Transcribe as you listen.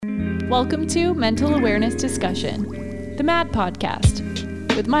Welcome to Mental Awareness Discussion, the MAD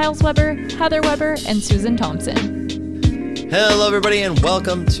Podcast, with Miles Weber, Heather Weber, and Susan Thompson. Hello, everybody, and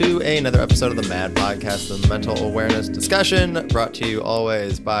welcome to another episode of the MAD Podcast, the Mental Awareness Discussion, brought to you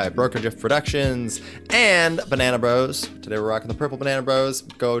always by Broken Drift Productions and Banana Bros. Today we're rocking the Purple Banana Bros.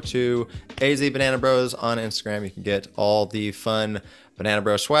 Go to AZ Banana Bros on Instagram. You can get all the fun Banana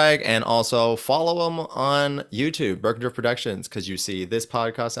Bros swag, and also follow them on YouTube, Broken Drift Productions, because you see this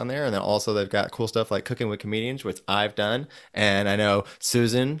podcast on there, and then also they've got cool stuff like Cooking with Comedians, which I've done, and I know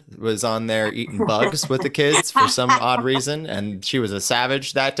Susan was on there eating bugs with the kids for some odd reason, and she was a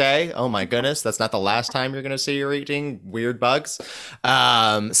savage that day. Oh my goodness, that's not the last time you're going to see her eating weird bugs.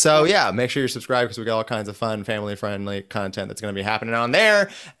 So yeah, make sure you're subscribed because we got all kinds of fun, family-friendly content that's going to be happening on there,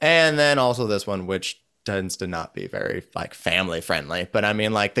 and then also this one, which tends to not be very like family friendly, but I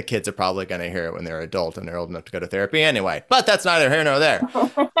mean, like, the kids are probably going to hear it when they're adult and they're old enough to go to therapy anyway, but that's neither here nor there.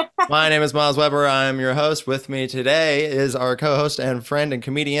 My name is Miles Weber. I'm your host. With me today is our co-host and friend and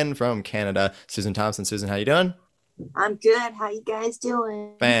comedian from Canada, Susan Thompson. Susan, how you doing? I'm good. How you guys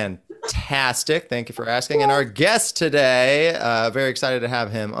doing? Fantastic. Thank you for asking. And our guest today, very excited to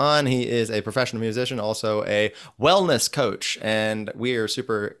have him on. He is a professional musician, also a wellness coach, and we are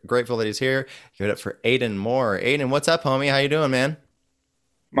super grateful that he's here. Give it up for Aidan Moore. Aidan, what's up, homie? How you doing, man?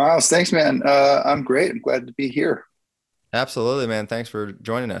 Miles, thanks, man. I'm great. I'm glad to be here. Absolutely, man. Thanks for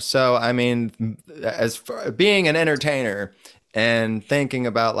joining us. So, I mean, as for being an entertainer and thinking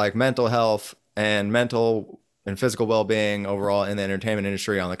about like mental health and mental and physical well-being overall in the entertainment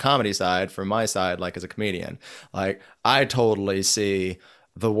industry on the comedy side, from my side, like as a comedian, like I totally see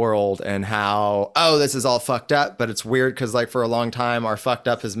the world and how, oh, this is all fucked up, but it's weird because like for a long time our fucked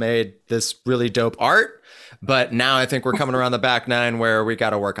up has made this really dope art, but now I think we're coming around the back nine where we got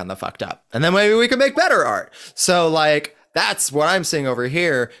to work on the fucked up, and then maybe we can make better art. So like that's what I'm seeing over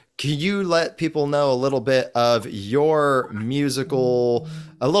here. Can you let people know a little bit of your musical,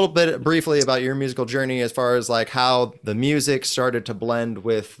 a little bit briefly about your musical journey as far as like how the music started to blend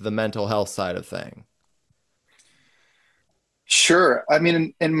with the mental health side of thing? Sure. I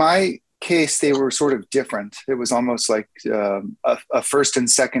mean, in my case, they were sort of different. It was almost like a first and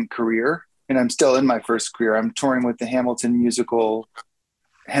second career, and I'm still in my first career. I'm touring with the Hamilton musical,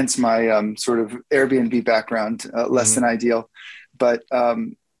 hence my sort of Airbnb background, less than ideal. But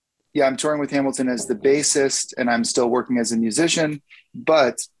yeah, I'm touring with Hamilton as the bassist, and I'm still working as a musician,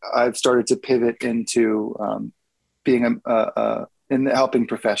 but I've started to pivot into being in the helping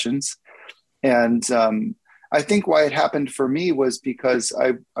professions. And I think why it happened for me was because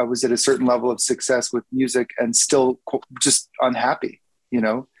I was at a certain level of success with music and still just unhappy, you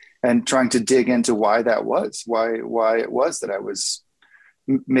know, and trying to dig into why that was, why it was that I was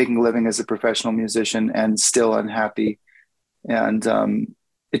making a living as a professional musician and still unhappy. And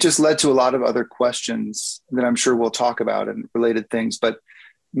it just led to a lot of other questions that I'm sure we'll talk about and related things, but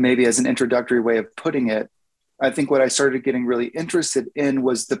maybe as an introductory way of putting it, I think what I started getting really interested in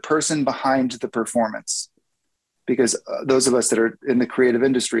was the person behind the performance. Because those of us that are in the creative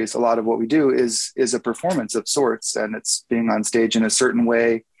industries, a lot of what we do is a performance of sorts, and it's being on stage in a certain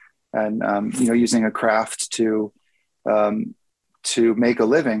way, and you know, using a craft to make a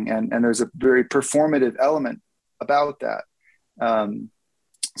living, and there's a very performative element about that.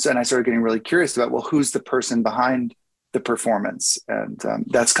 So, and I started getting really curious about, well, who's the person behind the performance, and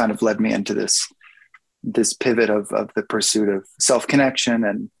that's kind of led me into this pivot of the pursuit of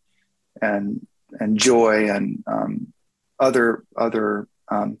self-connection and joy and other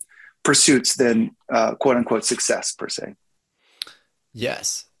pursuits than quote unquote success per se.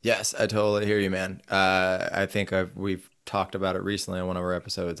 Yes, I totally hear you, man. I think we've talked about it recently on one of our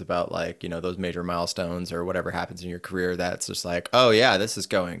episodes about like, you know, those major milestones or whatever happens in your career that's just like, oh yeah, this is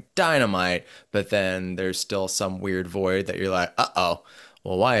going dynamite, but then there's still some weird void that you're like, well,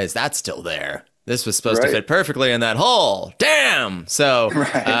 why is that still there? This was supposed to fit perfectly in that hole. Damn. So,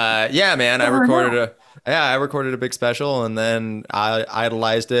 yeah, man, I recorded a big special, and then I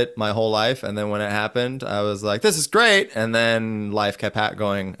idolized it my whole life. And then when it happened, I was like, this is great. And then life kept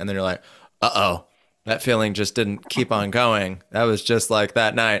going. And then you're like, that feeling just didn't keep on going. That was just like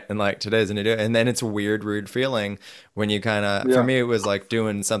that night. And like today's a new day. And then it's a weird feeling when you kind of, for me, it was like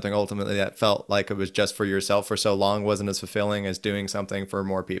doing something ultimately that felt like it was just for yourself for so long wasn't as fulfilling as doing something for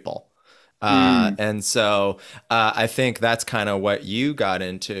more people. And so I think that's kind of what you got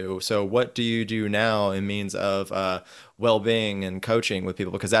into. So what do you do now in means of well-being and coaching with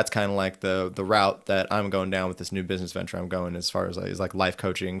people? Because that's kind of like the route that I'm going down with this new business venture I'm going as far as like life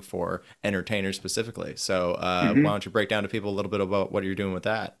coaching for entertainers specifically. So why don't you break down to people a little bit about what you're doing with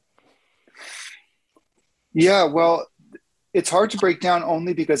that? Yeah, well, It's hard to break down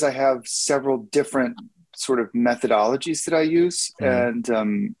only because I have several different sort of methodologies that I use, and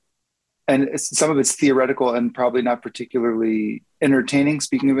some of it's theoretical and probably not particularly entertaining.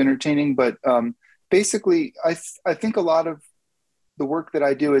 Speaking of entertaining, but basically, I think a lot of the work that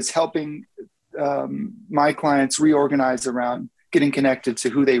I do is helping my clients reorganize around getting connected to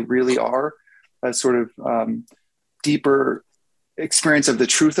who they really are, a sort of deeper experience of the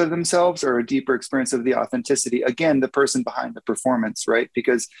truth of themselves, or a deeper experience of the authenticity. Again, the person behind the performance, right?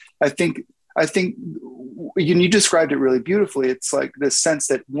 Because I think you described it really beautifully. It's like this sense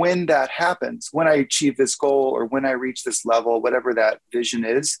that when that happens, when I achieve this goal or when I reach this level, whatever that vision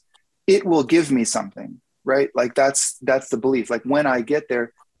is, it will give me something, right? Like that's the belief. Like when I get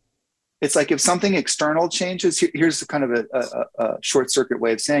there, it's like if something external changes, here's kind of a short circuit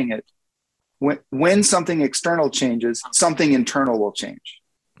way of saying it. When something external changes, something internal will change.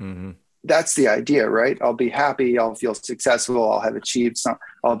 Mm-hmm. That's the idea, right? I'll be happy, I'll feel successful, I'll have achieved some,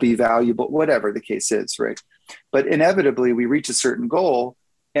 I'll be valuable, whatever the case is, right? But inevitably we reach a certain goal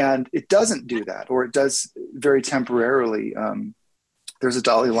and it doesn't do that, or it does very temporarily. There's a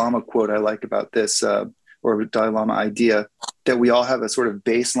Dalai Lama quote I like about this, or a Dalai Lama idea, that we all have a sort of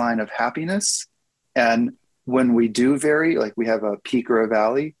baseline of happiness. And when we do vary, like we have a peak or a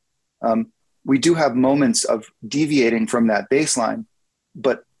valley, we do have moments of deviating from that baseline,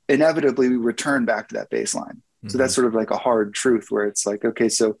 but inevitably we return back to that baseline. Mm-hmm. So that's sort of like a hard truth where it's like, okay,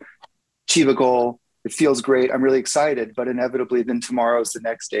 so achieve a goal, it feels great, I'm really excited, but inevitably then tomorrow's the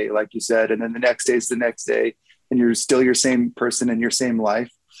next day, like you said, and then the next day is the next day, and you're still your same person in your same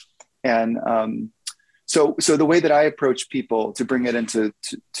life. And so the way that I approach people, to bring it into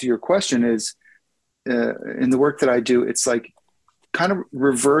to your question, is in the work that I do, it's like kind of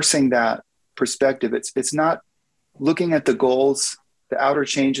reversing that perspective. It's not looking at the goals, the outer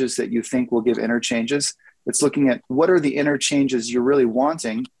changes that you think will give inner changes. It's looking at what are the inner changes you're really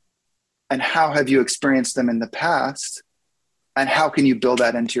wanting, and how have you experienced them in the past, and how can you build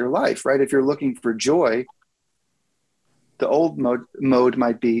that into your life, right? If you're looking for joy, the old mode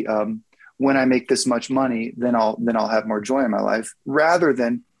might be, when I make this much money, then I'll have more joy in my life, rather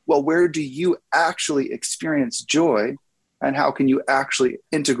than, well, where do you actually experience joy, and how can you actually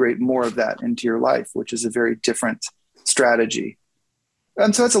integrate more of that into your life, which is a very different strategy.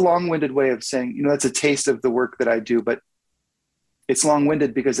 And so that's a long-winded way of saying, that's a taste of the work that I do, but it's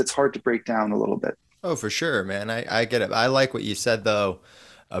long-winded because it's hard to break down a little bit. Oh, for sure, man. I get it. I like what you said, though,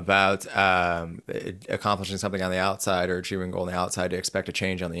 about accomplishing something on the outside or achieving a goal on the outside to expect a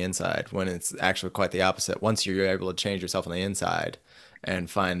change on the inside, when it's actually quite the opposite. Once you're able to change yourself on the inside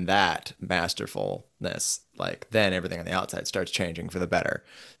and find that masterfulness, like then everything on the outside starts changing for the better.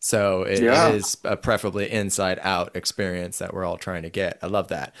 So it is a preferably inside out experience that we're all trying to get. I love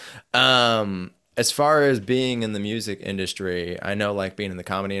that. As far as being in the music industry, I know like being in the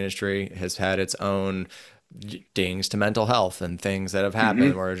comedy industry has had its own dings to mental health and things that have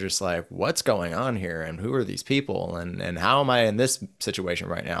happened where it's just like, what's going on here, and who are these people, and how am I in this situation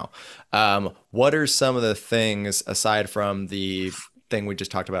right now? What are some of the things, aside from the thing we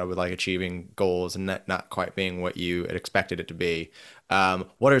just talked about with like achieving goals and not quite being what you had expected it to be,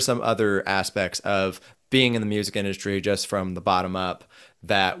 what are some other aspects of being in the music industry just from the bottom up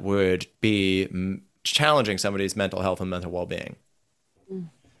that would be challenging somebody's mental health and mental well-being?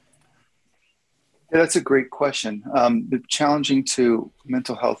 Yeah, that's a great question. Challenging to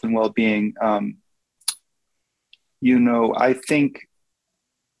mental health and well-being, I think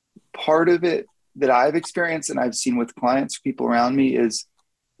part of it that I've experienced and I've seen with clients, people around me, is,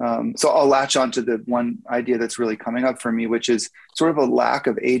 so I'll latch onto the one idea that's really coming up for me, which is sort of a lack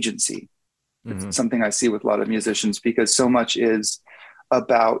of agency. Mm-hmm. It's something I see with a lot of musicians, because so much is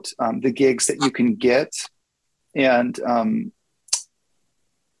about the gigs that you can get, and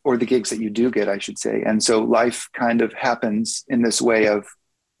or the gigs that you do get, I should say. And so life kind of happens in this way of,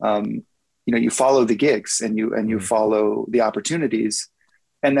 you follow the gigs and you follow the opportunities.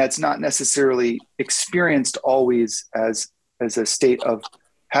 And that's not necessarily experienced always as a state of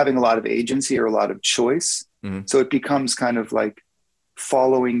having a lot of agency or a lot of choice. Mm-hmm. So it becomes kind of like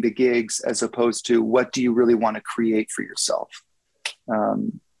following the gigs as opposed to what do you really want to create for yourself.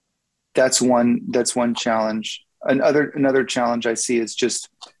 That's one challenge. Another challenge I see is just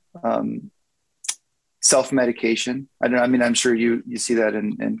self-medication. I'm sure you see that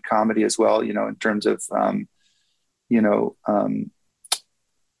in comedy as well, in terms of,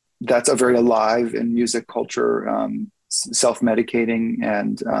 that's a very alive in music culture, self-medicating.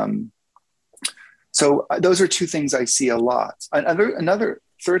 And so those are two things I see a lot. Another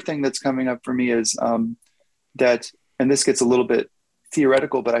third thing that's coming up for me is that, and this gets a little bit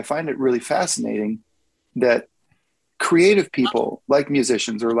theoretical, but I find it really fascinating, that creative people like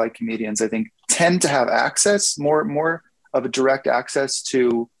musicians or like comedians, I think, tend to have access, more of a direct access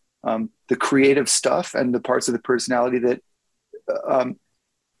to the creative stuff and the parts of the personality that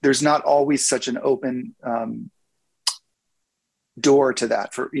there's not always such an open door to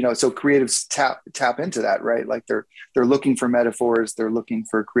that for, so creatives tap into that, right? Like they're looking for metaphors, they're looking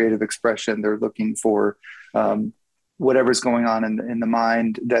for creative expression, they're looking for whatever's going on in the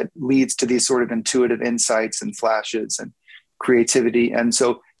mind that leads to these sort of intuitive insights and flashes and creativity. And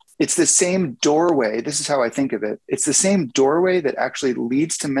so it's the same doorway. This is how I think of it. It's the same doorway that actually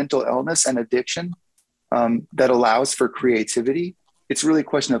leads to mental illness and addiction, that allows for creativity. It's really a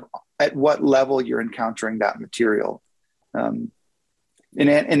question of at what level you're encountering that material. In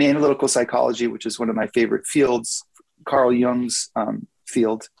analytical psychology, which is one of my favorite fields, Carl Jung's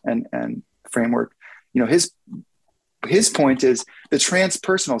field and framework, his point is the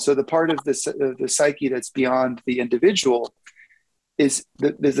transpersonal. So the part of the psyche that's beyond the individual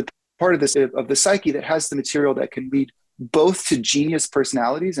there's a part of the psyche that has the material that can lead both to genius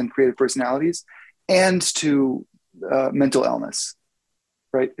personalities and creative personalities and to mental illness,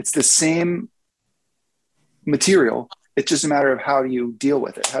 right? It's the same material. It's just a matter of how you deal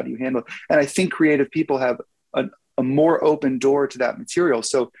with it. How do you handle it? And I think creative people have a more open door to that material.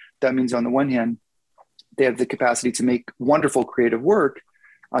 So that means on the one hand, they have the capacity to make wonderful creative work.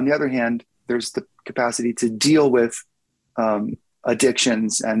 On the other hand, there's the capacity to deal with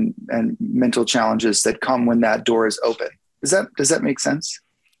addictions and mental challenges that come when that door is open. Does that make sense?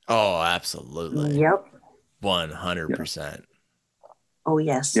 Oh, absolutely. Yep. 100%. Oh,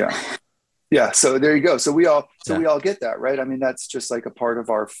 yes. Yeah. So there you go. So we all get that, right? I mean, that's just like a part of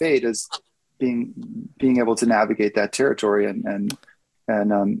our fate is being able to navigate that territory and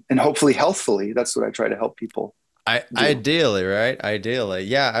hopefully healthfully. That's what I try to help people. Ideally, right? Ideally.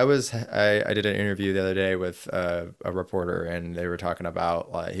 Yeah. I did an interview the other day with a reporter, and they were talking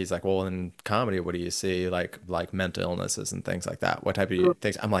about, he's like, well, in comedy, what do you see? Like mental illnesses and things like that. What type of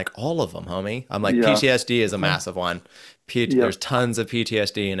things? I'm like, all of them, homie. I'm like, PTSD is a massive one. There's tons of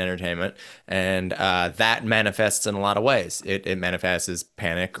PTSD in entertainment, and that manifests in a lot of ways. It manifests as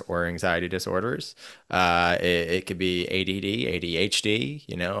panic or anxiety disorders. It could be ADD, ADHD,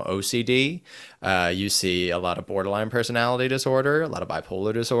 OCD. You see a lot of borderline personality disorder, a lot of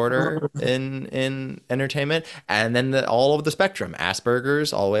bipolar disorder in entertainment, and then all over the spectrum,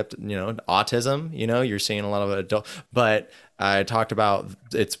 Asperger's, all the way up to autism. You're seeing a lot of adult, but I talked about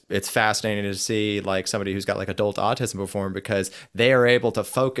it's fascinating to see like somebody who's got like adult autism perform, because they are able to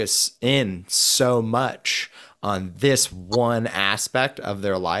focus in so much on this one aspect of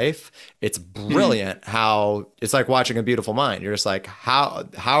their life. It's brilliant how it's like watching A Beautiful Mind. You're just like, how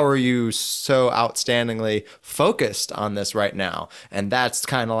are you so outstandingly focused on this right now? And that's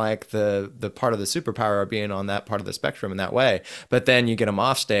kind of like the part of the superpower of being on that part of the spectrum in that way. But then you get them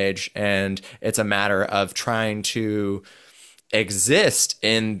off stage, and it's a matter of trying to exist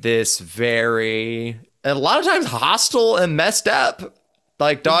in this very, a lot of times, hostile and messed up,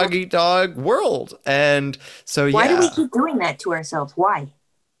 like dog eat dog world. And so why do we keep doing that to ourselves? Why?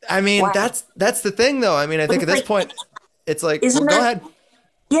 I mean, why? That's the thing though. I mean, I think at this point it's like, go ahead.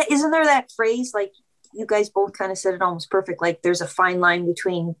 Yeah, isn't there that phrase, like you guys both kind of said it almost perfect, like there's a fine line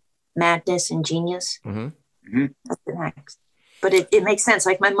between madness and genius. That's the next. But it makes sense.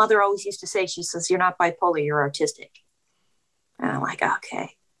 Like my mother always used to say, she says, you're not bipolar, you're artistic. And I'm like,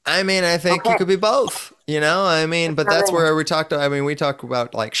 okay. I mean, I think you could be both, I mean, but that's where we talked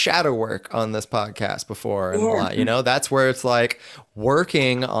about like shadow work on this podcast before and a lot, that's where it's like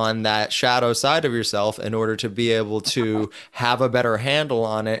working on that shadow side of yourself in order to be able to have a better handle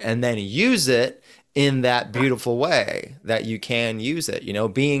on it and then use it in that beautiful way that you can use it,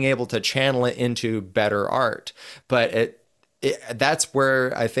 being able to channel it into better art. But that's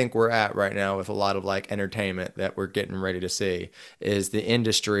where I think we're at right now with a lot of like entertainment that we're getting ready to see, is the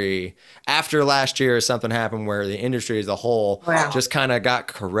industry after last year, something happened where the industry as a whole just kind of got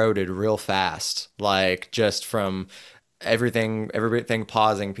corroded real fast. Like just from everything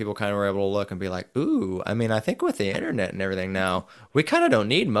pausing, people kind of were able to look and be like, ooh, I mean, I think with the internet and everything now, we kind of don't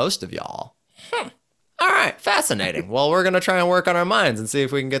need most of y'all. All right, fascinating. Well, we're going to try and work on our minds and see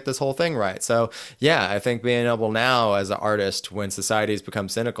if we can get this whole thing right. So, yeah, I think being able now as an artist, when society's become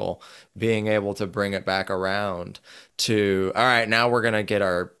cynical, being able to bring it back around to, all right, now we're going to get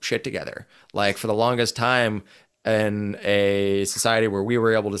our shit together. Like for the longest time, in a society where we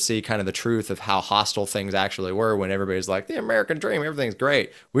were able to see kind of the truth of how hostile things actually were when everybody's like, the American dream, everything's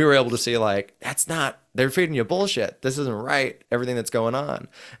great. We were able to see like, they're feeding you bullshit. This isn't right, everything that's going on.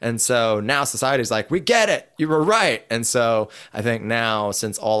 And so now society's like, we get it. You were right. And so I think now,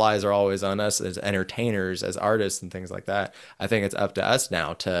 since all eyes are always on us as entertainers, as artists and things like that, I think it's up to us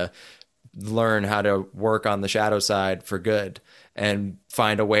now to learn how to work on the shadow side for good and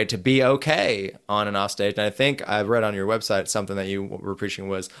find a way to be okay on and off stage. And I think I've read on your website something that you were preaching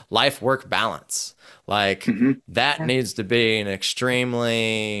was life-work balance. Like that needs to be an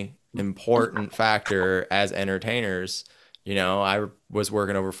extremely important factor as entertainers. You know, I was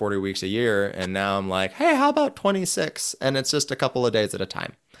working over 40 weeks a year, and now I'm like, hey, how about 26? And it's just a couple of days at a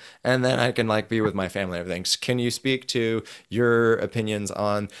time. And then I can like be with my family and everything. Can you speak to your opinions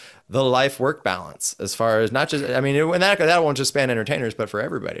on the life work balance as far as not just, I mean, and that won't just span entertainers, but for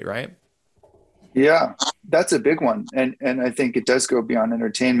everybody, right? Yeah, that's a big one. And I think it does go beyond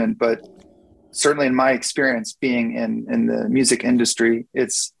entertainment, but certainly in my experience being in the music industry,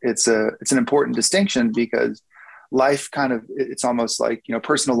 it's an important distinction, because life it's almost like, you know,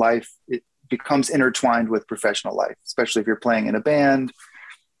 personal life, it becomes intertwined with professional life, especially if you're playing in a band,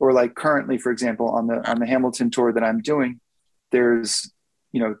 or like currently, for example, on the Hamilton tour that I'm doing, there's,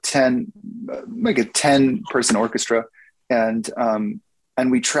 you know, 10 person orchestra, and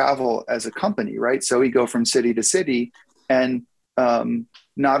we travel as a company, right? So we go from city to city, and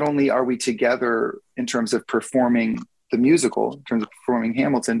not only are we together in terms of performing the musical, in terms of performing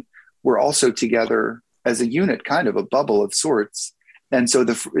Hamilton, we're also together as a unit, kind of a bubble of sorts. And so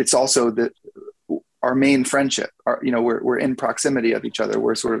it's also our main friendship. You know, we're in proximity of each other.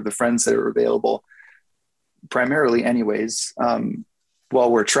 We're sort of the friends that are available primarily anyways, while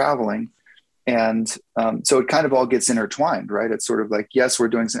we're traveling. And so it kind of all gets intertwined, right? It's sort of like, yes, we're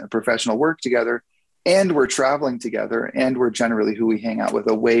doing some professional work together, and we're traveling together, and we're generally who we hang out with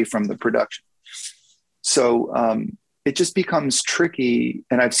away from the production. So it just becomes tricky.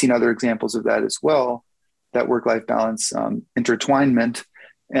 And I've seen other examples of that as well, that work-life balance intertwinement.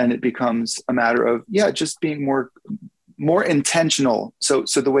 And it becomes a matter of, just being more intentional. So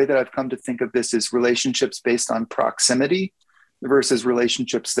the way that I've come to think of this is relationships based on proximity versus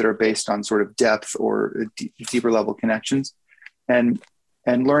relationships that are based on sort of depth or deeper level connections, and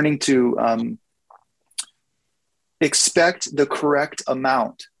learning to expect the correct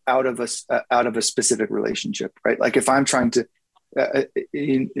amount out of a specific relationship, right? Like if I'm trying to,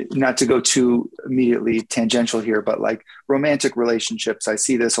 not to go too immediately tangential here, but like romantic relationships, I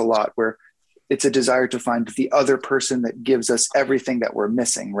see this a lot, where it's a desire to find the other person that gives us everything that we're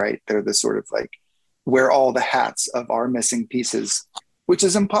missing, right? They're the sort of like, wear all the hats of our missing pieces, which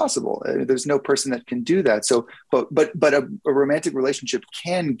is impossible. There's no person that can do that. So, but a romantic relationship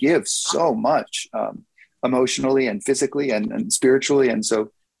can give so much emotionally and physically and spiritually. And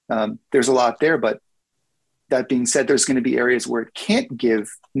so there's a lot there, but that being said, there's going to be areas where it can't give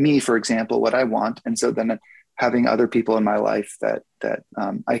me, for example, what I want. And so then having other people in my life that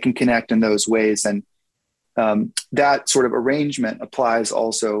I can connect in those ways. And that sort of arrangement applies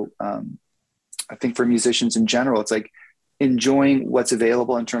also, I think, for musicians in general. It's like enjoying what's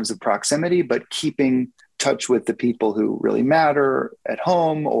available in terms of proximity, but keeping touch with the people who really matter at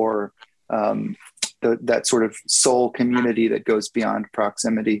home, or that sort of soul community that goes beyond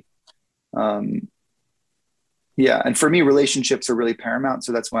proximity. And for me, relationships are really paramount.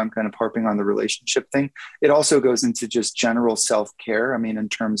 So that's why I'm kind of harping on the relationship thing. It also goes into just general self-care. I mean, in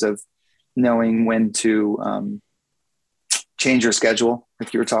terms of knowing when to change your schedule,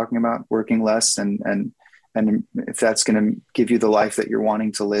 if you were talking about working less, and if that's going to give you the life that you're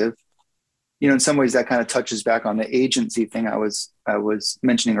wanting to live. You know, in some ways that kind of touches back on the agency thing I was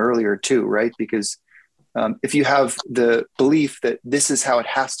mentioning earlier too, right? Because if you have the belief that this is how it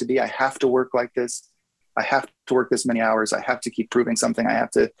has to be, I have to work like this, I have to work this many hours, I have to keep proving something, I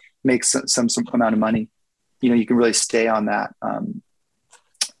have to make some amount of money, you know, you can really stay on that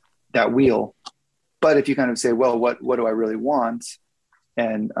wheel. But if you kind of say, well, what do I really want?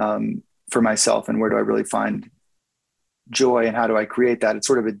 And for myself, and where do I really find joy, and how do I create that? It's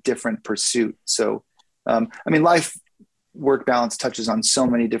sort of a different pursuit. So, I mean, life work balance touches on so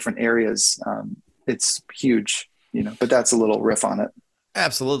many different areas. It's huge, you know, but that's a little riff on it.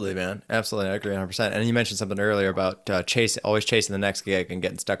 Absolutely, man. Absolutely. I agree 100%. And you mentioned something earlier about always chasing the next gig and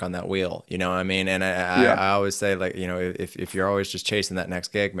getting stuck on that wheel, you know what I mean? And I always say, like, you know, if you're always just chasing that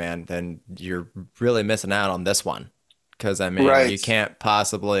next gig, man, then you're really missing out on this one. Because, I mean, you can't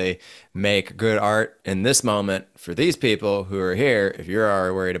possibly make good art in this moment for these people who are here if you're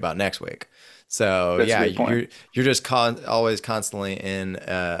already worried about next week. So, you're just always constantly in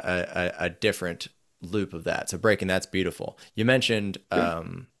a different loop of that. So breaking that's beautiful. You mentioned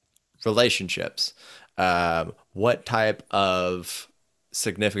relationships. What type of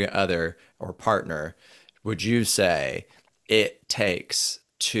significant other or partner would you say it takes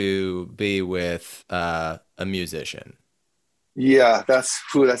to be with a musician? Yeah, that's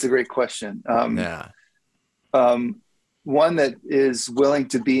a great question. One that is willing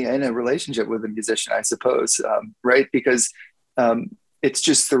to be in a relationship with a musician, I suppose, right? Because it's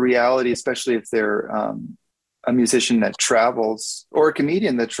just the reality, especially if they're a musician that travels or a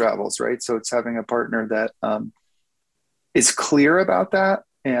comedian that travels, right? So it's having a partner that is clear about that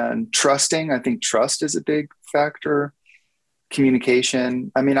and trusting. I think trust is a big factor.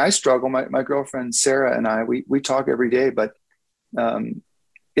 Communication. I mean, I struggle. My girlfriend, Sarah, and I, we talk every day, but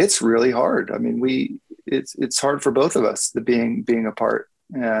it's really hard. I mean, it's hard for both of us, the being apart.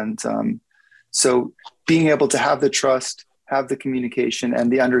 And so being able to have the trust, have the communication,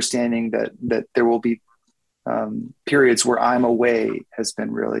 and the understanding that there will be periods where I'm away has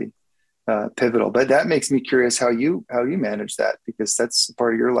been really pivotal. But that makes me curious how you manage that, because that's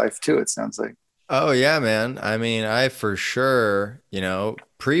part of your life too, it sounds like. Oh yeah, man. I mean, I for sure,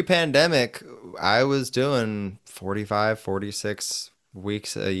 pre-pandemic, I was doing 45, 46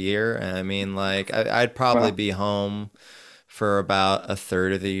 weeks a year. And I mean, like I'd probably be home for about a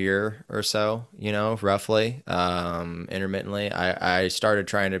third of the year or so, roughly, intermittently. I started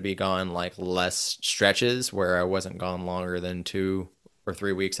trying to be gone like less stretches where I wasn't gone longer than 2 or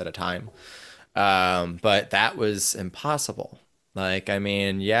 3 weeks at a time. But that was impossible. Like, I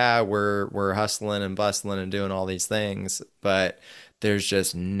mean, yeah, we're hustling and bustling and doing all these things, but there's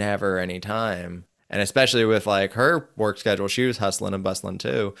just never any time. And especially with like her work schedule, she was hustling and bustling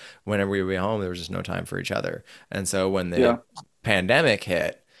too. Whenever we would be home, there was just no time for each other. And so when the pandemic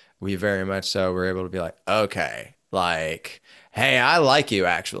hit, we very much so were able to be like, okay, like, hey, I like you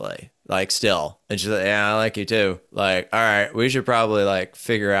actually, like still. And she's like, yeah, I like you too. Like, all right, we should probably like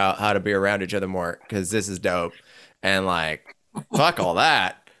figure out how to be around each other more because this is dope. And like, fuck all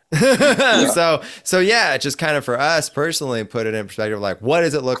that. So yeah, just kind of for us personally put it in perspective, like what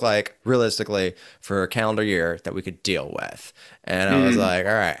does it look like realistically for a calendar year that we could deal with? And I was like,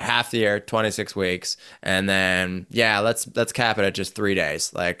 all right, half the year, 26 weeks. And then, yeah, let's cap it at just 3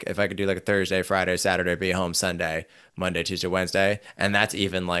 days. Like if I could do like a Thursday, Friday, Saturday, be home Sunday, Monday, Tuesday, Wednesday. And that's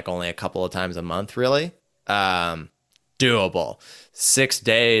even like only a couple of times a month, really. Doable. 6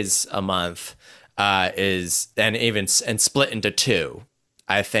 days a month and split into 2,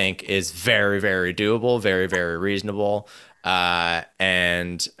 I think is very, very doable, very, very reasonable.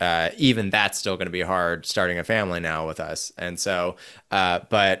 And even that's still going to be hard starting a family now with us. And so,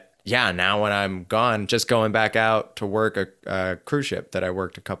 but yeah, now when I'm gone, just going back out to work a cruise ship that I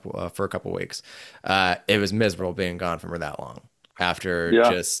worked for a couple weeks, it was miserable being gone from her that long after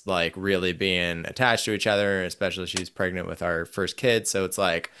just like really being attached to each other, especially she's pregnant with our first kid. So it's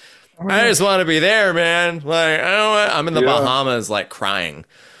like, I just want to be there, man. Like, I'm in the Bahamas, like crying.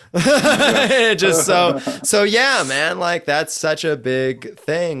 Just so yeah, man, like that's such a big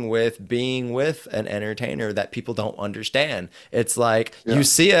thing with being with an entertainer that people don't understand. It's like you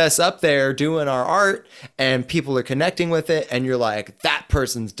see us up there doing our art and people are connecting with it and you're like, that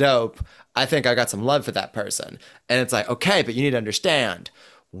person's dope. I think I got some love for that person. And it's like, okay, but you need to understand,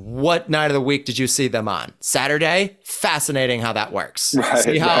 what night of the week did you see them on? Saturday? Fascinating how that works.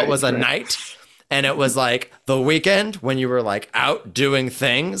 See how it was a night and it was like the weekend when you were like out doing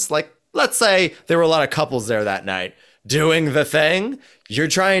things. Like, let's say there were a lot of couples there that night doing the thing. You're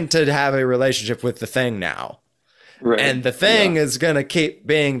trying to have a relationship with the thing now. Right. And the thing is going to keep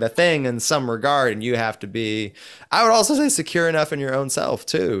being the thing in some regard. And you have to be, I would also say, secure enough in your own self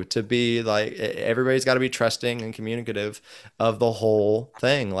too, to be like, everybody's got to be trusting and communicative of the whole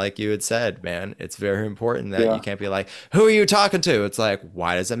thing. Like you had said, man, it's very important that you can't be like, who are you talking to? It's like,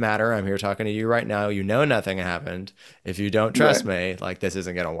 why does it matter? I'm here talking to you right now. You know, nothing happened. If you don't trust me, like this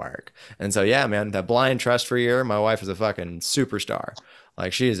isn't going to work. And so, yeah, man, that blind trust for a year, my wife is a fucking superstar.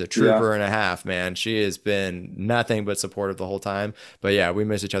 Like she is a trooper and a half, man. She has been nothing but supportive the whole time. But yeah, we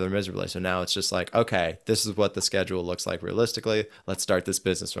miss each other miserably. So now it's just like, okay, this is what the schedule looks like realistically. Let's start this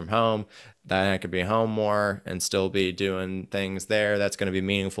business from home. Then I could be home more and still be doing things there. That's going to be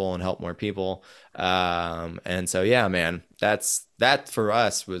meaningful and help more people. And so, yeah, man, that for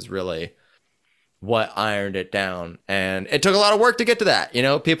us was really what ironed it down. And it took a lot of work to get to that. You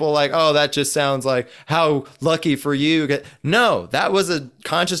know, people are like, oh, that just sounds like how lucky for you. No, that was a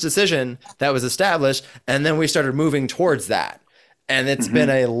conscious decision that was established. And then we started moving towards that. And it's been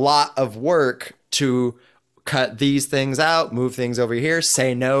a lot of work to cut these things out, move things over here,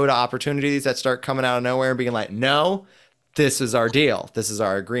 say no to opportunities that start coming out of nowhere and being like, no, this is our deal. This is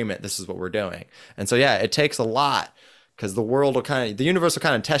our agreement. This is what we're doing. And so, yeah, it takes a lot because the universe will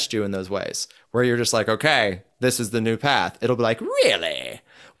kind of test you in those ways where you're just like, okay, this is the new path. It'll be like, really?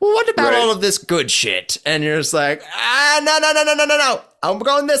 Well, what about all of this good shit? And you're just like, no. I'm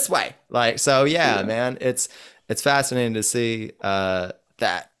going this way. Like, so yeah, man, it's fascinating to see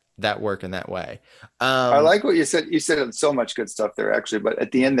that work in that way. I like what you said. You said so much good stuff there, actually. But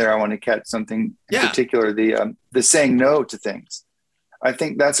at the end there, I want to catch something in particular, the saying no to things. I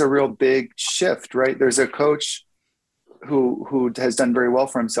think that's a real big shift, right? There's a coach who has done very well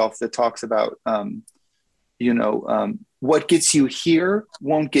for himself that talks about, what gets you here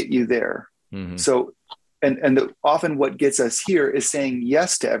won't get you there. Mm-hmm. So, often what gets us here is saying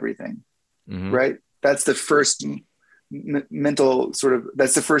yes to everything, right? That's the first mental sort of,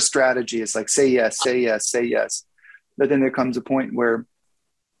 that's the first strategy. It's like, say yes, say yes, say yes. But then there comes a point where,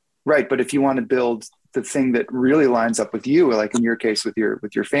 right. But if you want to build the thing that really lines up with you, like in your case, with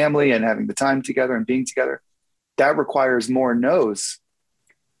your family and having the time together and being together, that requires more no's.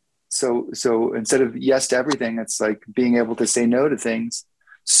 So instead of yes to everything, it's like being able to say no to things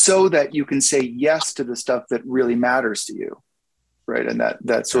so that you can say yes to the stuff that really matters to you. Right. And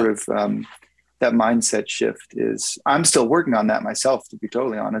that sort of, that mindset shift I'm still working on that myself, to be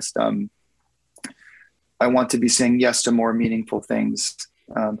totally honest. I want to be saying yes to more meaningful things,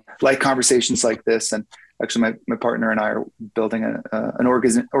 like conversations like this. And actually my partner and I are building an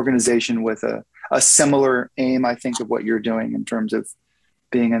organization with a similar aim, I think, of what you're doing in terms of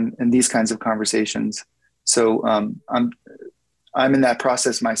being in these kinds of conversations. So I'm in that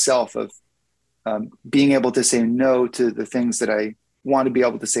process myself of being able to say no to the things that I want to be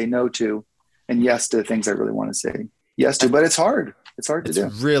able to say no to, and yes to things I really want to say yes to. But it's hard. It's hard to do.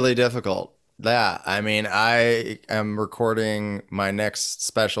 It's really difficult. Yeah. I mean, I am recording my next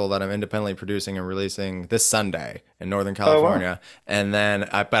special that I'm independently producing and releasing this Sunday in Northern California. Oh, wow. And then,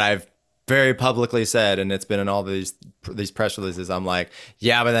 but I've very publicly said, and it's been in all these press releases, I'm like,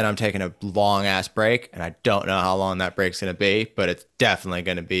 yeah, but then I'm taking a long ass break, and I don't know how long that break's going to be, but it's definitely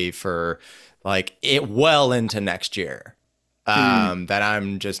going to be for like it well into next year. That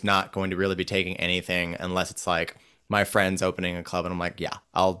I'm just not going to really be taking anything unless it's like my friend's opening a club and I'm like, yeah,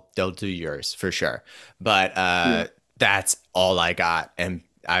 they'll do yours for sure. But that's all I got. And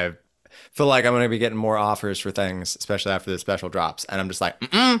I feel like I'm going to be getting more offers for things, especially after the special drops. And I'm just like,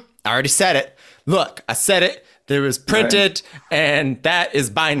 I already said it. Look, I said it. There was printed, and that is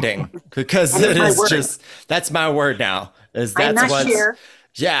binding because it is just, that's my word now. I'm not here.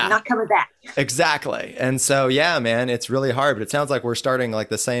 Yeah. I'm not coming back. Exactly. And so, yeah, man, it's really hard, but it sounds like we're starting like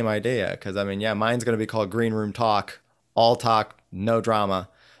the same idea. Cause I mean, yeah, mine's going to be called Green Room Talk, all talk, no drama.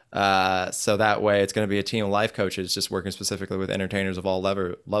 So that way it's going to be a team of life coaches just working specifically with entertainers of all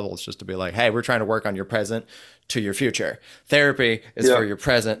levels, just to be like, hey, we're trying to work on your present to your future. Therapy is for your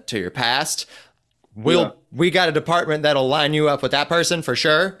present to your past. We got a department that'll line you up with that person for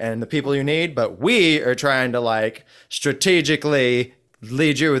sure. And the people you need, but we are trying to like strategically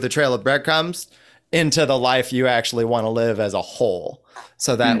lead you with a trail of breadcrumbs into the life you actually want to live as a whole.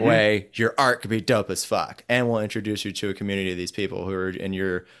 So that way your art could be dope as fuck. And we'll introduce you to a community of these people who are in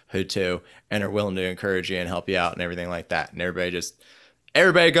your hood too and are willing to encourage you and help you out and everything like that. And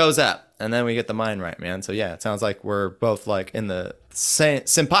everybody goes up, and then we get the mind right, man. So yeah, it sounds like we're both like in the same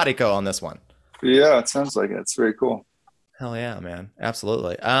simpatico on this one. Yeah, it sounds like it. It's very cool. Hell yeah, man.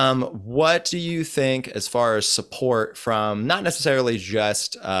 Absolutely. What do you think as far as support from not necessarily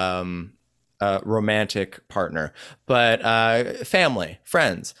just a romantic partner, but family,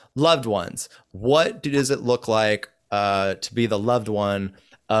 friends, loved ones? What does it look like to be the loved one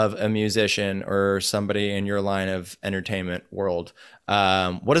of a musician or somebody in your line of entertainment world?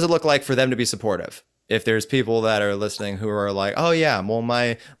 What does it look like for them to be supportive? If there's people that are listening who are like, oh yeah, well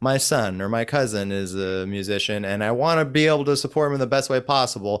my son or my cousin is a musician and I want to be able to support him in the best way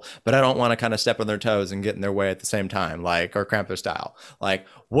possible, but I don't want to kind of step on their toes and get in their way at the same time, like, or cramp their style. Like,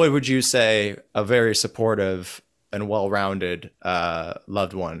 what would you say a very supportive and well-rounded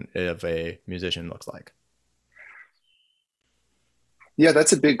loved one of a musician looks like? Yeah,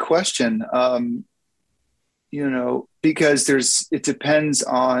 that's a big question. Because it depends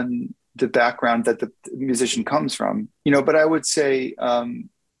on the background that the musician comes from, but I would say a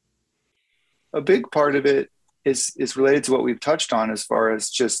big part of it is related to what we've touched on as far as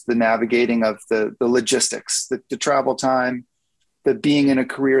just the navigating of the logistics, the travel time, the being in a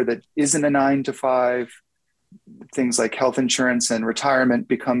career that isn't a 9-to-5, things like health insurance and retirement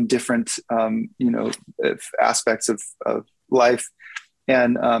become different, aspects of life.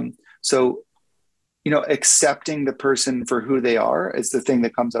 And so accepting the person for who they are is the thing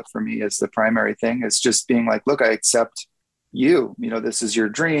that comes up for me as the primary thing. It's just being like, look, I accept you know, this is your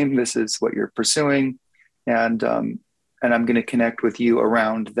dream. This is what you're pursuing. And I'm going to connect with you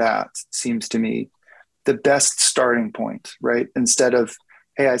around that. Seems to me the best starting point, right? Instead of,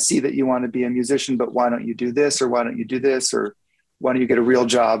 hey, I see that you want to be a musician, but why don't you do this? Or why don't you do this? Or why don't you get a real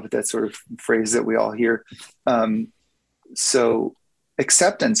job? That sort of phrase that we all hear. So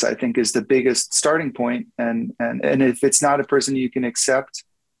acceptance, I think, is the biggest starting point. And if it's not a person you can accept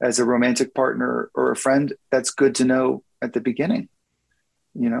as a romantic partner or a friend, that's good to know at the beginning,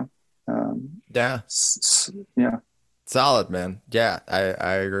 you know? Yeah. Yeah. Solid, man. Yeah,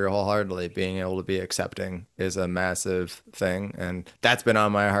 I agree wholeheartedly. Being able to be accepting is a massive thing. And that's been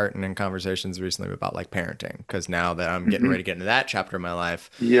on my heart and in conversations recently about like parenting. Because now that I'm getting ready to get into that chapter of my life,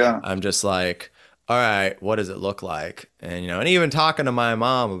 I'm just like, all right, what does it look like? And, you know, and even talking to my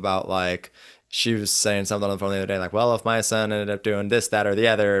mom about like, she was saying something on the phone the other day, like, well, if my son ended up doing this, that, or the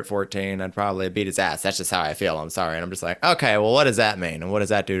other at 14, I'd probably beat his ass. That's just how I feel. I'm sorry. And I'm just like, okay, well, what does that mean? And what does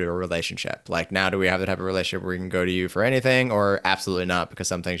that do to a relationship? Like, now do we have the type of relationship where we can go to you for anything, or absolutely not, because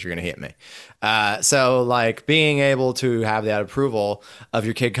some things you're going to hit me? So like being able to have that approval of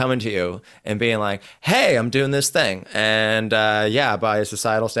your kid coming to you and being like, hey, I'm doing this thing. And yeah, by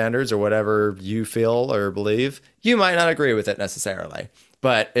societal standards or whatever you feel or believe, you might not agree with it necessarily,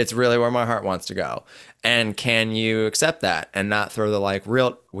 but it's really where my heart wants to go. And can you accept that and not throw the like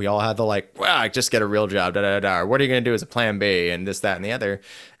real, we all have the like, well, I just get a real job, da da da. Or what are you going to do as a plan B and this, that, and the other?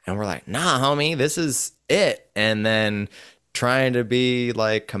 And we're like, nah, homie, this is it. And then trying to be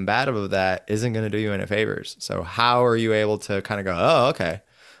like combative of that isn't going to do you any favors. So how are you able to kind of go, oh, okay,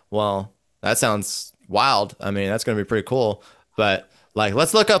 well, that sounds wild. I mean, that's going to be pretty cool, but like,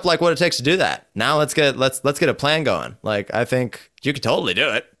 let's look up like what it takes to do that. Now let's get a plan going. Like, I think you could totally do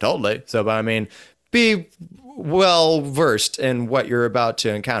it. Totally. So, but I mean, be well versed in what you're about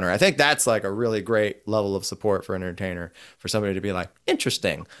to encounter. I think that's like a really great level of support for an entertainer, for somebody to be like,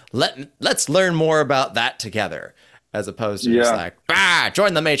 interesting. Let's learn more about that together, as opposed to just like,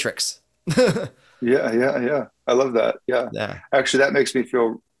 join the Matrix. Yeah. I love that. Yeah. Actually, that makes me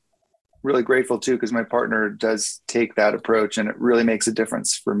feel really grateful too, because my partner does take that approach, and it really makes a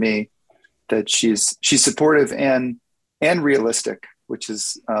difference for me that she's supportive and realistic, which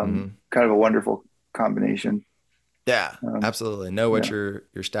is kind of a wonderful combination. Yeah, absolutely. Know what you're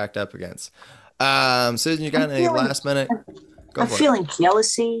stacked up against. Susan, you got any last minute? I'm feeling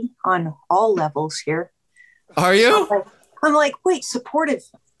jealousy on all levels here. Are you? I'm like, wait, supportive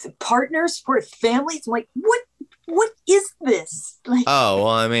partners, supportive families. I'm like, what is this? Like, oh, well,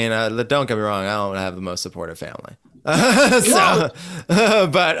 I mean, don't get me wrong. I don't have the most supportive family. But yeah.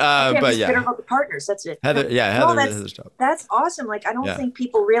 About the partners. That's it. That's awesome. Like, I don't think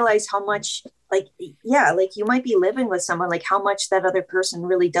people realize how much, like you might be living with someone, like how much that other person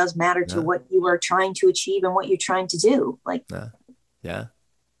really does matter to what you are trying to achieve and what you're trying to do. Like,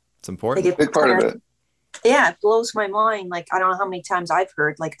 it's important. Like big part of it. Yeah, it blows my mind. Like, I don't know how many times I've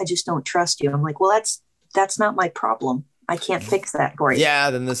heard, like, I just don't trust you. I'm like, well, that's not my problem. I can't fix that for you. Yeah,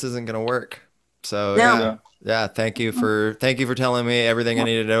 then this isn't going to work. So yeah. Thank you for telling me everything I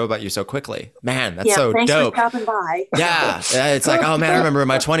need to know about you so quickly. Man, that's so thanks dope. For stopping by. Yeah, it's like, oh man, I remember in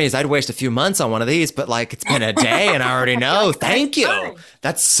my 20s I'd waste a few months on one of these, but like it's been a day and I already know. Thank you.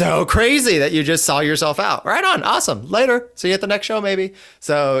 That's so crazy that you just saw yourself out. Right on. Awesome. Later. See you at the next show maybe.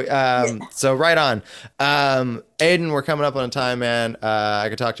 So so right on. Aiden, we're coming up on time, man. I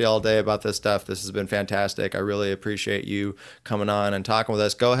could talk to you all day about this stuff. This has been fantastic. I really appreciate you coming on and talking with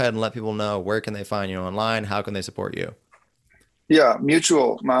us. Go ahead and let people know, where can they find you online? How can they support you? Yeah,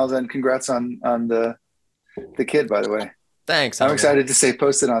 mutual, Miles, and congrats on the kid, by the way. Thanks. I'm excited to stay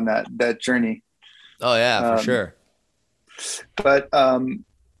posted on that journey. Oh yeah, for sure. But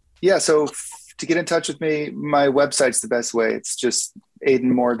so to get in touch with me, my website's the best way. It's just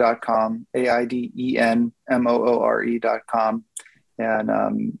aidenmoore.com, AIDENMOORE.com.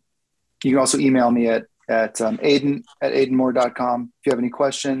 And you can also email me at aiden@aidenmoore.com if you have any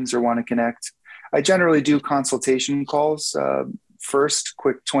questions or want to connect. I generally do consultation calls first,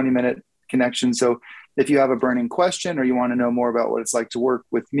 quick 20-minute connection. So if you have a burning question or you want to know more about what it's like to work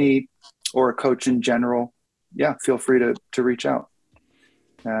with me or a coach in general, feel free to reach out.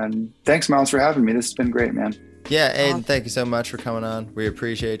 And thanks, Miles, for having me. This has been great, man. Yeah, Aiden, thank you so much for coming on. We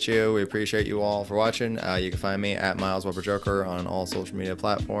appreciate you. We appreciate you all for watching. You can find me at Miles Weber Joker on all social media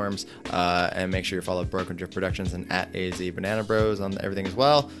platforms. And make sure you follow Broken Drift Productions and at AZ Banana Bros on everything as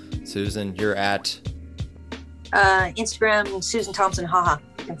well. Susan, you're at Instagram, Susan Thompson, haha.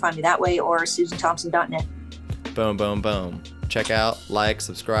 You can find me that way, or susanthompson.net. Boom, boom, boom. Check out, like,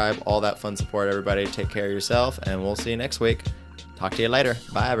 subscribe, all that fun support, everybody. Take care of yourself, and we'll see you next week. Talk to you later.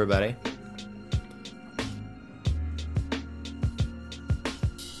 Bye, everybody.